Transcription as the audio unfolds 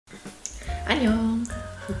안녕.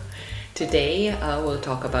 Today we'll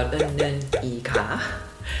talk about 은는 이가,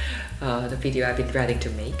 the video I've been dreading to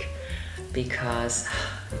make because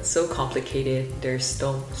it's so complicated. There's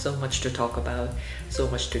so much to talk about, so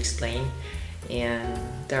much to explain, and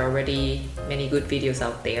there are already many good videos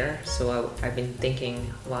out there. So I've been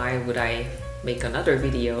thinking, why would I make another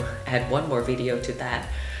video, add one more video to that?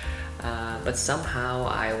 But somehow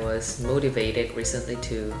I was motivated recently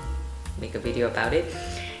to make a video about it.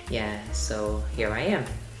 Yeah, so here I am.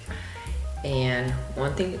 And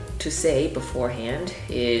one thing to say beforehand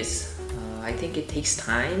is I think it takes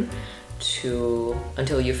time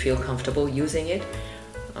until you feel comfortable using it.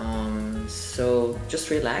 So just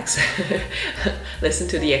relax, listen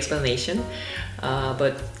to the explanation,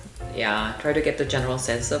 but yeah, try to get the general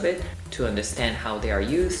sense of it to understand how they are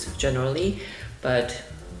used generally, but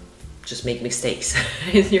just make mistakes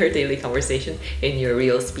in your daily conversation, in your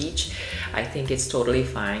real speech. I think it's totally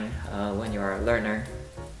fine when you're a learner.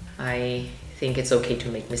 I think it's okay to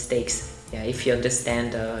make mistakes, yeah, if you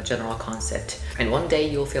understand the general concept. And one day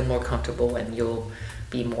you'll feel more comfortable and you'll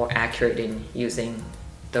be more accurate in using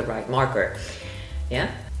the right marker. Yeah?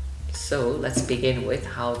 So let's begin with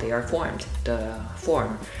how they are formed, the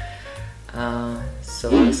form. So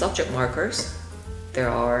the subject markers, there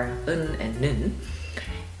are 은 and 는.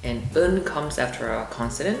 And 은 comes after a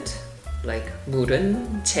consonant, like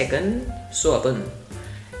물은, 책은, 수업은.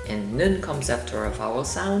 And 는 comes after a vowel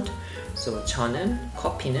sound, so 저는,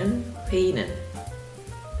 커피는, 회의는.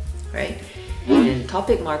 Right? And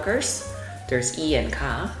topic markers, there's 이 and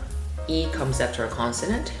가. 이 comes after a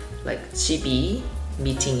consonant, like 집이,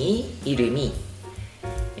 미팅이, 이름이.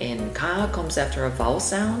 And 가 comes after a vowel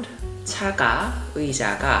sound, 차가,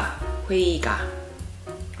 의자가, 회의가.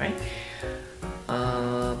 Right?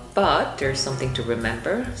 But there's something to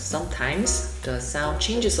remember. Sometimes the sound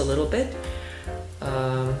changes a little bit.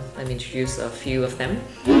 Let me introduce a few of them.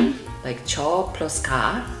 Like 저 plus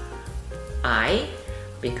가, I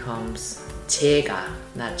becomes 제가,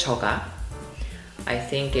 not 저가. I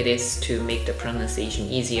think it is to make the pronunciation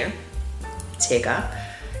easier. 제가.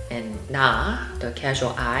 And 나, the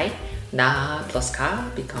casual I, 나 plus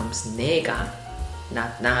가 becomes 내가,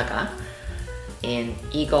 not 나가. And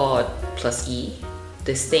이것 plus 이,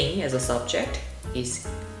 this thing as a subject, is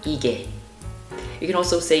이게. You can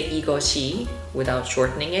also say 이것이 without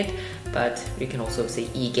shortening it, but you can also say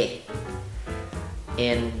이게.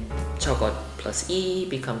 And 저것 plus 이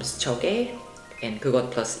becomes 저게, and 그것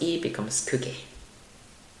plus 이 becomes 그게.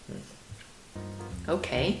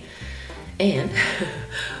 Okay. And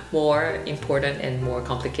more important and more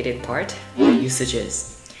complicated part,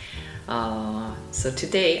 usages. So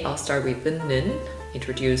today I'll start with 은는,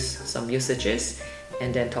 introduce some usages,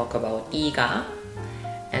 and then talk about 이가,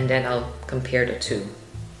 and then I'll compare the two.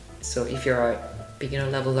 So if you're a beginner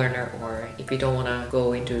level learner, or if you don't want to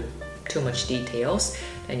go into too much details,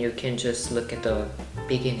 then you can just look at the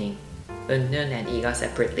beginning, 은는 and 이가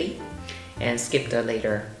separately, and skip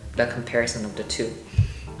the comparison of the two.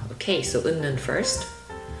 Okay, so 은는 first.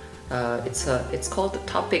 It's called the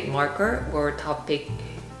topic marker or topic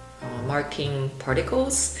marking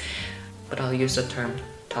particles, but I'll use the term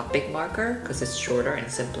topic marker because it's shorter and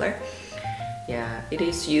simpler. Yeah, it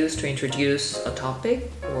is used to introduce a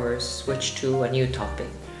topic or switch to a new topic.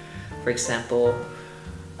 For example,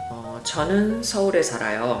 저는 서울에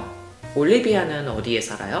살아요. 올리비아는 어디에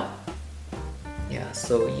살아요? Yeah,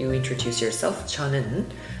 so you introduce yourself, 저는,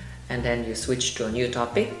 and then you switch to a new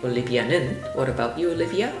topic, 올리비아는. What about you,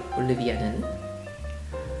 Olivia? 올리비아는.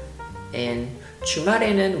 And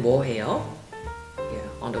주말에는 뭐 해요? Yeah,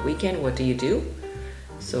 on the weekend, what do you do?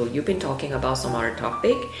 So you've been talking about some other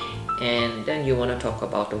topic, and then you want to talk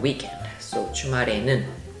about the weekend. So 주말에는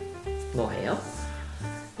뭐 해요?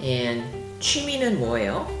 And 취미는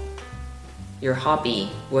뭐예요? Your hobby,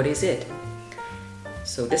 what is it?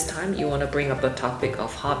 So this time you want to bring up a topic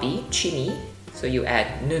of hobby, 취미. So you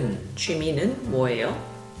add 는, 취미는 뭐예요?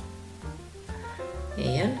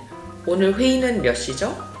 And 오늘 회의는 몇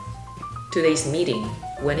시죠? Today's meeting,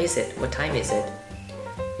 when is it? What time is it?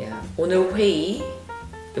 Yeah, 오늘 회의,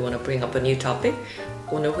 you want to bring up a new topic.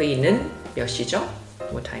 오늘 회의는 몇 시죠?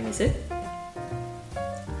 What time is it?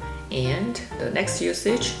 And the next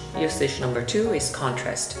usage number 2 is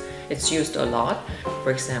contrast. It's used a lot.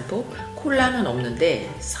 For example, 콜라는 없는데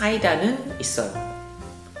사이다는 있어요.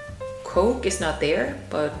 Coke is not there,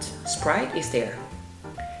 but Sprite is there.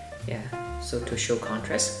 Yeah, so to show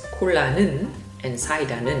contrast, 콜라는 and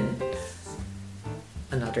사이다는.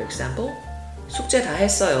 Another example, 숙제 다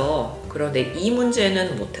했어요. 그런데 이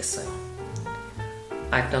문제는 못했어요.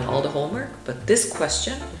 I've done all the homework, but this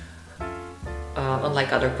question,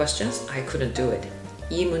 unlike other questions, I couldn't do it.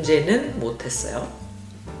 이 문제는 못했어요.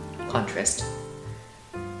 Contrast.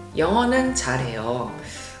 영어는 잘해요.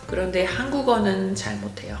 그런데 한국어는 잘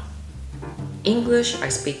못해요. English I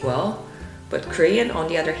speak well, but Korean on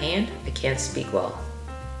the other hand, I can't speak well.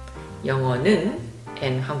 영어는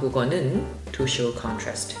and 한국어는 to show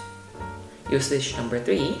contrast. Usage number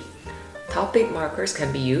 3. Topic markers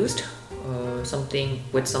can be used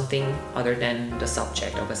with something other than the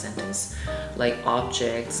subject of a sentence, like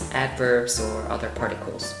objects, adverbs, or other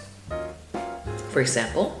particles. For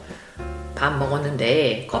example, 밥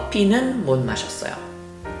먹었는데 커피는 못 마셨어요.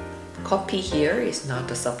 Coffee here is not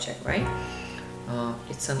the subject, right?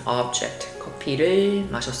 It's an object. 커피를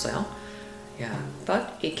마셨어요. Yeah,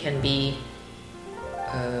 but it can be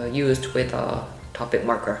used with a topic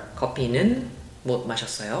marker. 커피는 못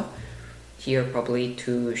마셨어요. Here probably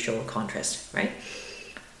to show contrast, right?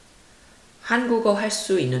 한국어 할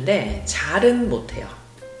수 있는데 잘은 못해요.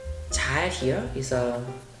 잘 here is a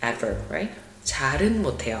adverb, right? 잘은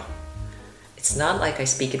못해요. It's not like I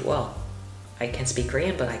speak it well. I can speak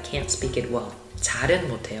Korean, but I can't speak it well. 잘은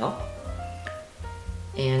못해요.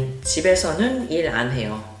 And 집에서는 일 안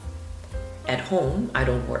해요. At home, I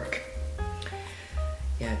don't work.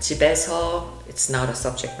 Yeah, 집에서, it's not a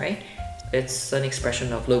subject, right? It's an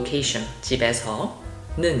expression of location.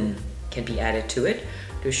 집에서는 can be added to it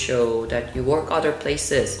to show that you work other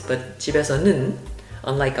places. But 집에서는,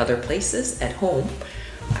 unlike other places, at home,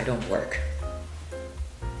 I don't work.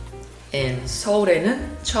 And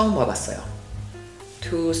서울에는 처음 와봤어요.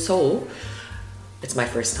 To Seoul, it's my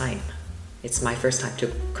first time. It's my first time to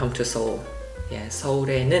come to Seoul. Yeah,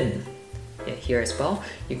 서울에는, yeah, here as well,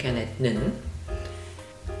 you can add 는.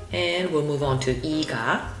 And we'll move on to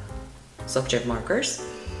이가, subject markers.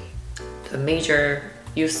 The major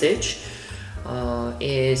usage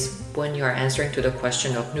is when you are answering to the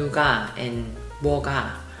question of 누가 and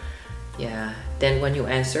뭐가. Yeah, then when you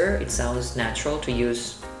answer, it sounds natural to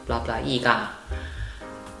use blah blah 이가.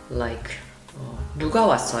 Like 누가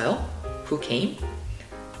왔어요? Who came?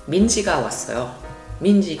 민지가 왔어요.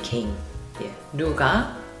 민지 came. Yeah,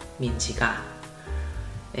 누가? 민지가.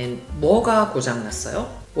 And 뭐가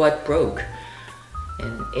고장났어요? What broke?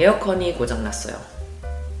 And 에어컨이 고장났어요.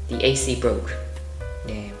 The AC broke.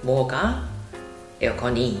 네, 뭐가?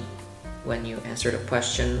 에어컨이. When you answer the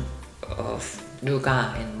question of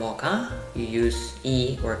누가 and 뭐가, you use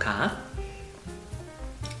이 or 가.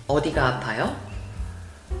 어디가 아파요?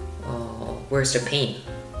 Where's the pain?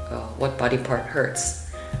 What body part hurts?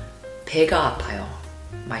 배가 아파요.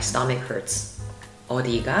 My stomach hurts.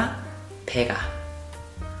 어디가? 배가.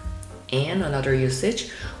 And another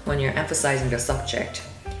usage when you're emphasizing the subject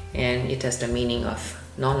and it has the meaning of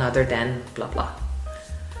none other than blah blah.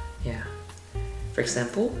 Yeah. For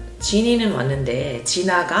example, 진이는 왔는데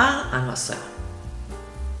진아가 안 왔어요.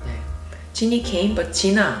 네. 진이 came but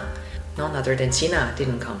진아, none other than 진아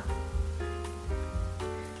didn't come.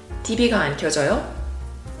 TV가 안 켜져요?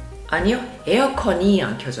 아니요, 에어컨이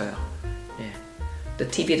안 켜져요. 네.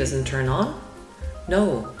 The TV doesn't turn on?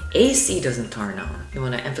 No, AC doesn't turn on. You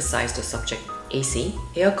want to emphasize the subject AC.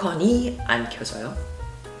 에어컨이 안 켜져요.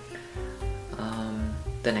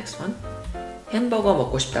 The next one. 햄버거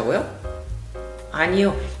먹고 싶다고요?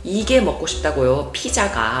 아니요, 이게 먹고 싶다고요.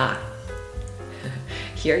 피자가.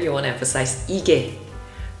 Here you want to emphasize 이게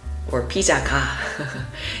or 피자가.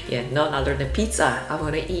 Yeah, none other than pizza. I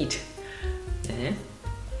want to eat. 네.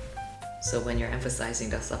 So when you're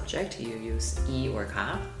emphasizing the subject, you use 이 or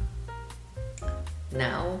가.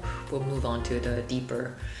 Now we'll move on to the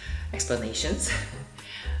deeper explanations.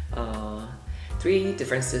 3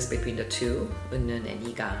 differences between the two, 은는 and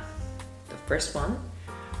이가. The first one,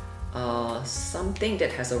 something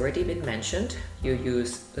that has already been mentioned, you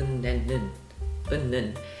use 은 and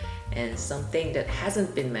는. And something that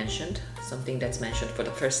hasn't been mentioned, something that's mentioned for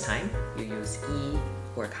the first time, you use 이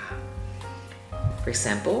or 가. For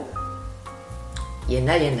example,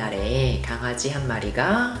 옛날에 강아지 한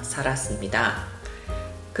마리가 살았습니다.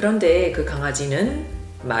 그런데 그 강아지는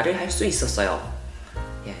말을 할 수 있었어요.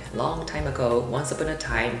 Yeah, long time ago, once upon a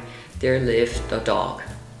time, there lived a dog.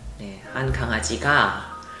 네, 한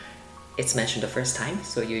강아지가, it's mentioned the first time,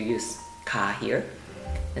 so you use 가 here.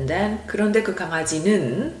 And then, 그런데 그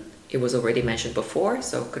강아지는, it was already mentioned before,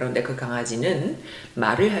 so 그런데 그 강아지는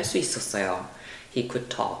말을 할 수 있었어요. He could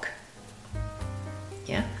talk.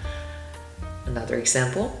 Yeah. Another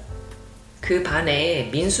example. 그 반에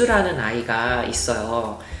민수라는 아이가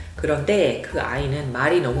있어요. 그런데 그 아이는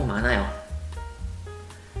말이 너무 많아요.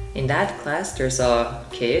 In that class, there's a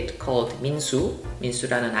kid called 민수.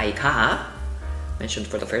 민수라는 아이가 mentioned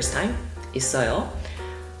for the first time 있어요.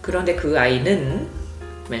 그런데 그 아이는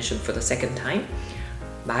mentioned for the second time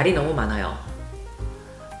말이 너무 많아요.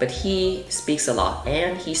 but he speaks a lot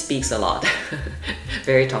and he speaks a lot.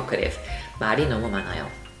 Very talkative. 말이 너무 많아요.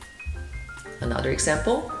 Another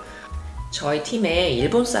example. 저희 팀에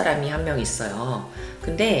일본 사람이 한 명 있어요.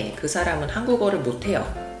 근데 그 사람은 한국어를 못해요.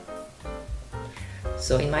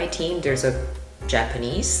 So in my team there's a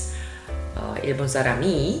Japanese 일본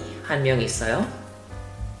사람이 한 명 있어요.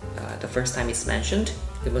 The first time it's mentioned,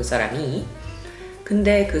 일본 사람이.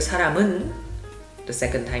 근데 그 사람은, the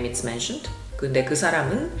second time it's mentioned, 근데 그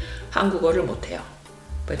사람은 한국어를 못해요.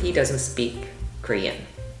 But he doesn't speak Korean.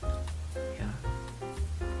 Yeah.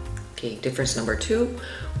 Okay, difference number 2.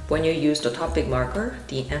 When you use the topic marker,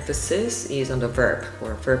 the emphasis is on the verb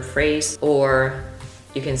or verb phrase, or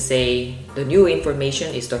you can say the new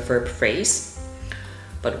information is the verb phrase.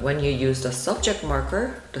 But when you use the subject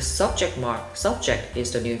marker, the subject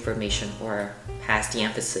is the new information or has the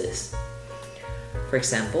emphasis. For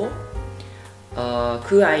example,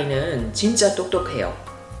 그 아이는 진짜 똑똑해요.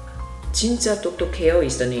 진짜 똑똑해요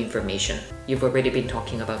is the new information. You've already been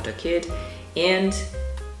talking about the kid, and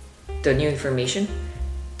the new information,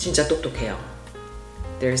 진짜 똑똑해요.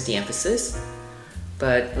 There's the emphasis.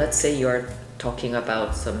 But let's say you're talking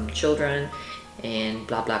about some children and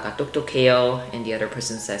blah blah가 똑똑해요, and the other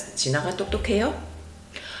person says 진아가 똑똑해요?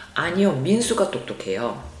 아니요, 민수가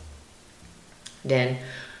똑똑해요. Then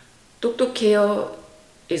똑똑해요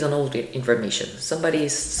is an old information. Somebody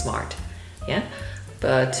is smart, yeah.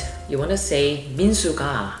 But you want to say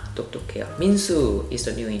민수가 똑똑해요. 민수 is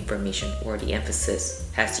the new information or the emphasis,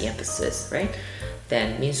 has the emphasis, right?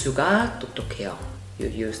 Then 민수가 똑똑해요. You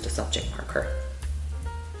use the subject marker.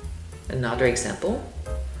 Another example.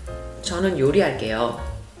 저는 요리할게요.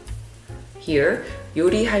 Here,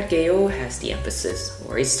 요리할게요 has the emphasis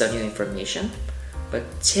or it's the new information. But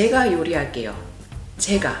제가 요리할게요.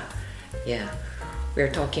 제가. Yeah.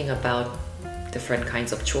 We're talking about different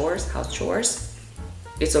kinds of chores, house chores.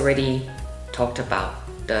 It's already talked about.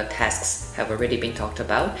 The tasks have already been talked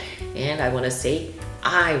about. And I want to say,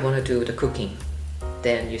 I want to do the cooking.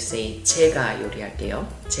 Then you say, 제가 요리할게요.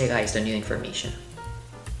 제가 is the new information.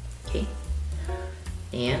 Okay.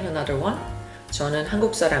 And another one. 저는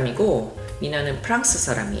한국 사람이고 미나는 프랑스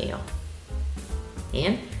사람이에요.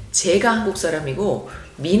 And 제가 한국 사람이고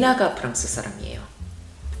미나가 프랑스 사람이에요.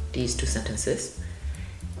 These two sentences.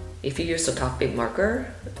 If you use the topic marker,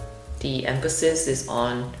 the emphasis is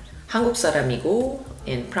on 한국 사람이고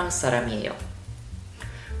and 프랑스 사람이에요.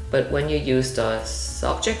 But when you use the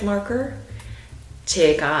subject marker,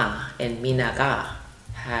 제가 and 미나가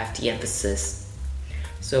have the emphasis.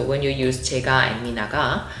 So when you use 제가 and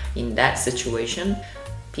미나가, in that situation,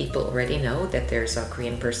 people already know that there's a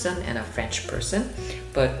Korean person and a French person,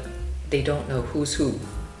 but they don't know who's who.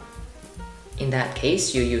 In that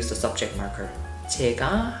case, you use the subject marker.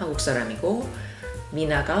 제가 한국 사람이고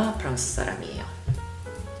미나가 프랑스 사람이에요.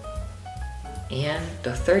 And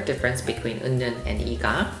the third difference between 은는 and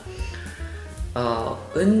이가,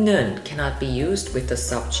 은는 cannot be used with the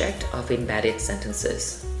subject of embedded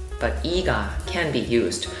sentences, but 이가 can be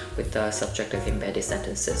used with the subject of embedded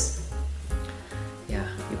sentences. Yeah,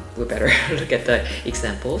 we better look at the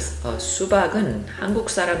examples. 수박은 한국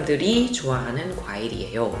사람들이 좋아하는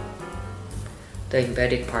과일이에요. The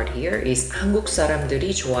embedded part here is 한국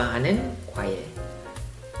사람들이 좋아하는 과일.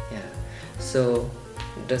 Yeah. So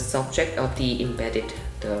the subject of the embedded,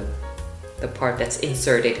 the part that's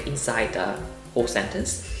inserted inside the whole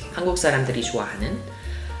sentence, 한국 사람들이 좋아하는,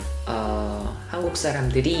 한국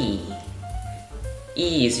사람들이,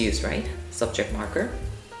 E is used, right? Subject marker.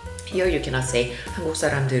 Here you cannot say 한국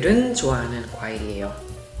사람들은 좋아하는 과일이에요.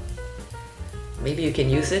 Maybe you can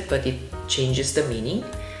use it, but it changes the meaning.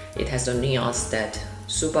 It has the nuance that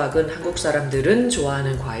수박은 한국 사람들은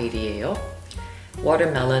좋아하는 과일이에요.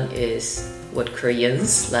 Watermelon is what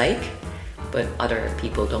Koreans like, but other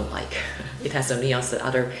people don't like. It has the nuance that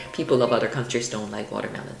other people of other countries don't like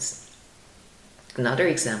watermelons. Another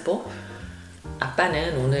example.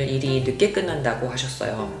 아빠는 오늘 일이 늦게 끝난다고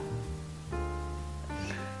하셨어요.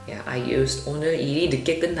 Yeah, I used 오늘 일이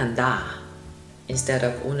늦게 끝난다 instead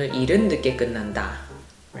of 오늘 일은 늦게 끝난다,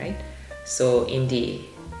 right? So in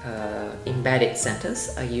the embedded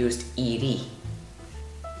sentence, I used 일이.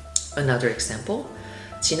 Another example.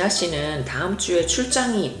 진아 씨는 다음 주에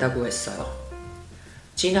출장이 있다고 했어요.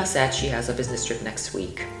 Gina said she has a business trip next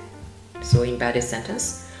week. So embedded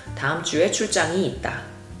sentence. 다음 주에 출장이 있다.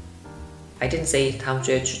 I didn't say 다음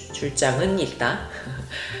주에 출장은 있다.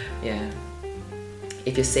 Yeah.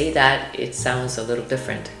 If you say that, it sounds a little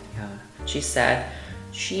different. She said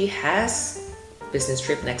she has business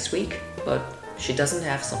trip next week, but she doesn't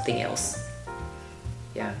have something else.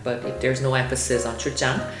 Yeah, but if there's no emphasis on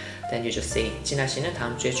출장, then you just say 진아 씨는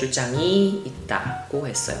다음 주에 출장이 있다고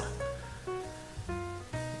했어요.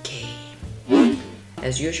 Okay.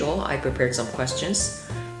 As usual, I prepared some questions.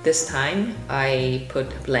 This time, I put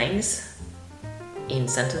blanks in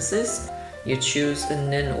sentences. You choose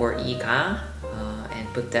는 or 이가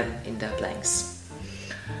and put them in the blanks.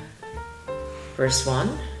 First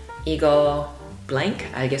one, 이거 blank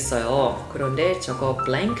알겠어요. 그런데 저거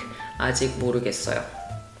blank 아직 모르겠어요.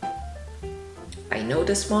 I know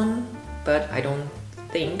this one, but I don't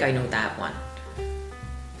think I know that one.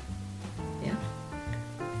 Yeah,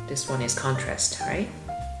 this one is contrast, right?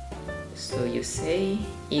 So you say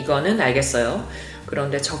이거는 알겠어요.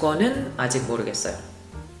 그런데 저거는 아직 모르겠어요.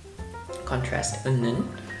 Contrast 는.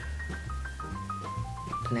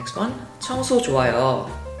 The next one, 청소 좋아요.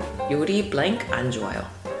 요리 blank 안 좋아요.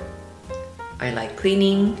 I like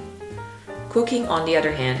cleaning. Cooking, on the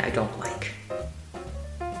other hand, I don't like.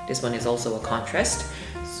 This one is also a contrast.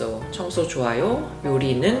 So 청소 좋아요.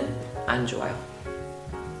 요리는 안 좋아요.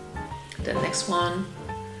 The next one,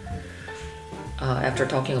 after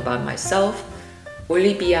talking about myself,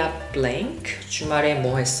 올리비아 blank 주말에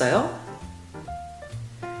뭐 했어요?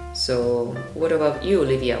 So what about you,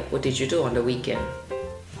 Olivia? What did you do on the weekend?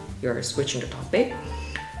 You're switching the topic.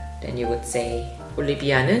 Then you would say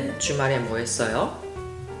올리비아는 주말에 뭐 했어요?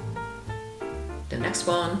 The next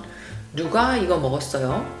one, 누가 이거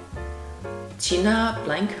먹었어요? 진아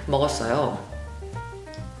blank 먹었어요.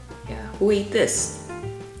 Yeah, who ate this?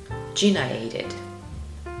 Gina ate it.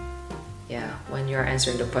 Yeah, when you're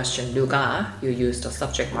answering the question 누가, you use the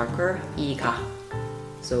subject marker 이가.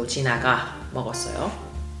 So 진아가 먹었어요.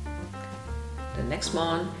 The next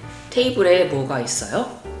one, 테이블에 뭐가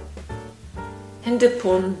있어요?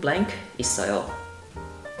 핸드폰 blank 있어요.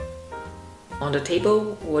 On the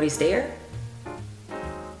table, what is there?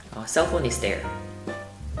 Cell phone is there.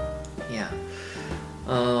 Yeah.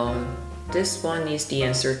 This one is the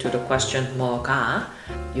answer to the question 뭐가.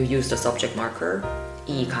 You use the subject marker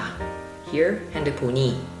이가. Here,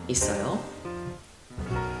 핸드폰이 있어요.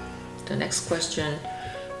 The next question.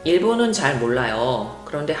 일본은 잘 몰라요.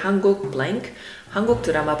 그런데 한국 blank, 한국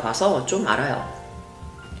드라마 봐서 좀 알아요.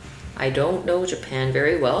 I don't know Japan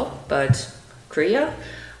very well, but Korea,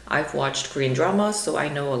 I've watched Korean dramas, so I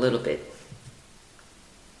know a little bit.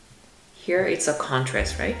 Here it's a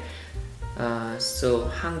contrast, right? So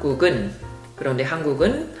한국은, 그런데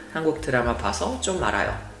한국은 한국 드라마 봐서 좀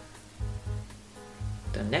알아요.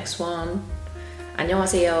 The next one.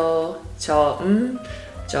 안녕하세요.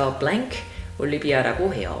 저 blank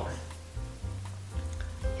올리비아라고 해요.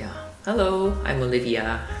 Yeah. Hello, I'm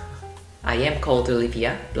Olivia. I am called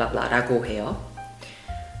Olivia. Blah blah 라고 해요.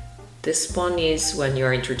 This one is when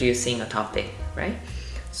you're introducing a topic, right?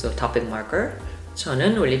 So topic marker.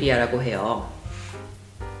 저는 올리비아라고 해요.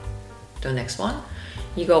 The next one.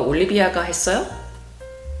 이거 올리비아가 했어요?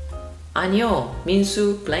 아니요,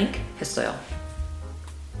 민수 blank 했어요.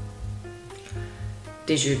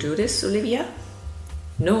 Did you do this, Olivia?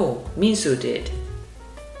 No, Minsu did.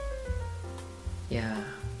 Yeah,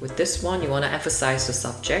 with this one you want to emphasize the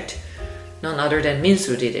subject. None other than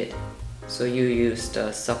Minsu did it. So you use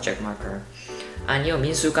the subject marker. 아니요,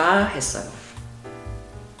 민수가 했어요.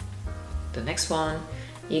 The next one.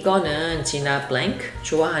 이거는 진아 blank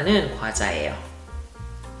좋아하는 과자예요.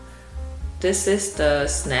 This is the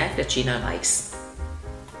snack that Gina likes.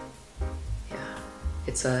 Yeah,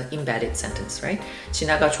 it's an embedded sentence, right?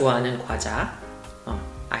 진아가 좋아하는 과자.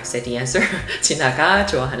 I said the answer. 진아가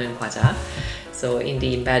좋아하는 과자. So in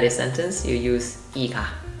the embedded sentence, you use 이가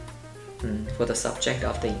for the subject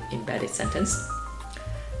of the embedded sentence.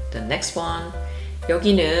 The next one.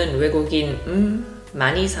 여기는 외국인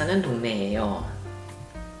많이 사는 동네예요.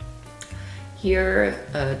 Here,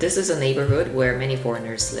 this is a neighborhood where many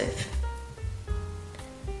foreigners live.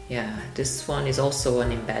 Yeah, this one is also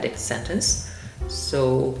an embedded sentence.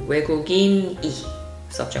 So 외국인이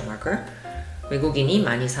subject marker. 외국인이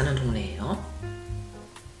많이 사는 동네예요.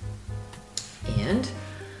 And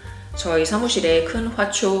저희 사무실에 큰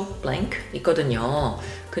화초 blank 있거든요.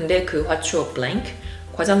 근데 그 화초 blank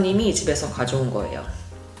과장님이 집에서 가져온 거예요.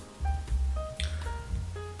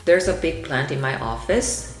 There's a big plant in my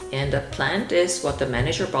office, and the plant is what the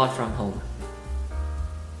manager brought from home.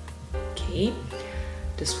 Okay,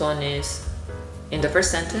 this one is in the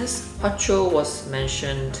first sentence. 화초 was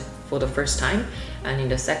mentioned for the first time, and in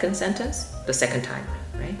the second sentence, the second time,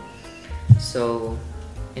 right? So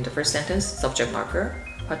in the first sentence, subject marker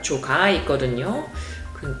화초가 있거든요.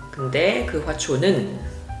 근데 그 화초는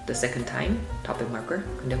the second time, topic marker.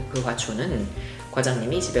 근데 그 화초는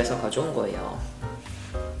과장님이 집에서 가져온 거예요.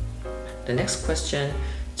 The next question.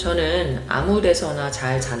 저는 아무 데서나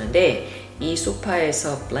잘 자는데 이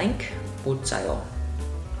소파에서 blank 못 자요.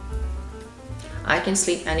 I can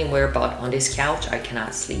sleep anywhere, but on this couch I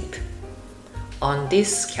cannot sleep. On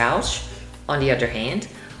this couch, on the other hand,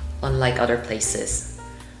 unlike other places.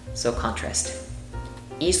 So contrast.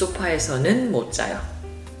 이 소파에서는 못 자요.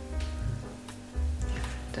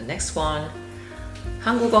 The next one.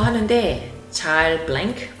 한국어 하는데 잘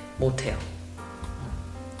blank 못해요.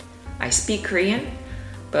 I speak Korean,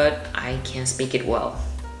 but I can't speak it well.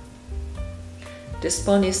 This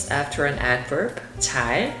one is after an adverb,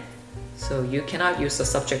 잘. So you cannot use the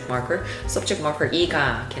subject marker. Subject marker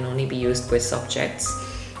이가 can only be used with subjects.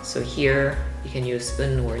 So here you can use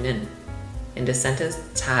은 or 는. In the sentence,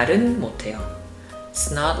 잘은 못해요.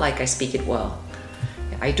 It's not like I speak it well.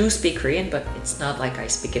 I do speak Korean, but it's not like I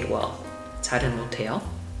speak it well. 잘은 못해요.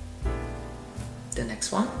 The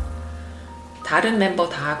next one. 다른 멤버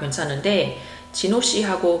다 괜찮은데 진호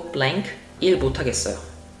씨하고 blank 일 못하겠어요.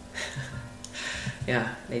 Yeah,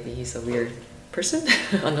 maybe he's a weird person,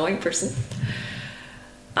 annoying person.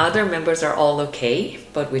 Other members are all okay,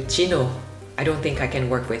 but with Jino, I don't think I can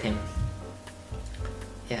work with him.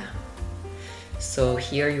 Yeah. So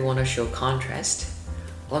here you want to show contrast.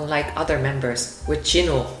 Unlike other members, with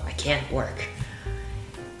Jino, I can't work.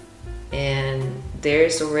 And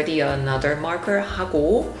there's already another marker,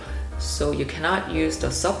 하고, so you cannot use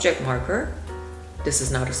the subject marker. This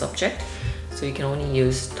is not a subject, so you can only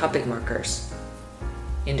use topic markers.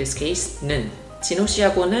 In this case, 는. 진호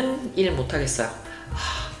씨하고는 일 못하겠어요.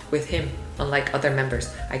 With him, unlike other members,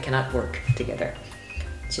 I cannot work together.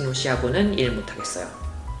 진호 씨하고는 일 못하겠어요.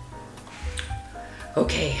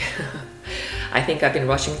 Okay, I think I've been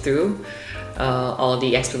rushing through all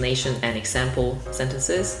the explanation and example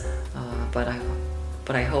sentences, but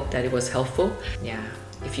I hope that it was helpful. Yeah,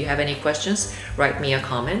 if you have any questions, write me a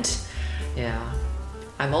comment. Yeah,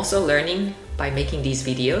 I'm also learning by making these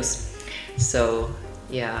videos, so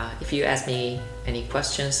yeah, if you ask me any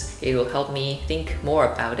questions, it will help me think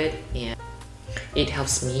more about it, and it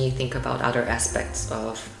helps me think about other aspects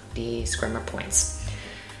of these grammar points.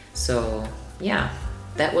 So yeah,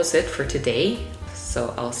 that was it for today.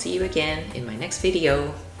 So I'll see you again in my next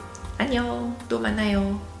video. 안녕, 또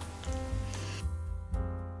만나요.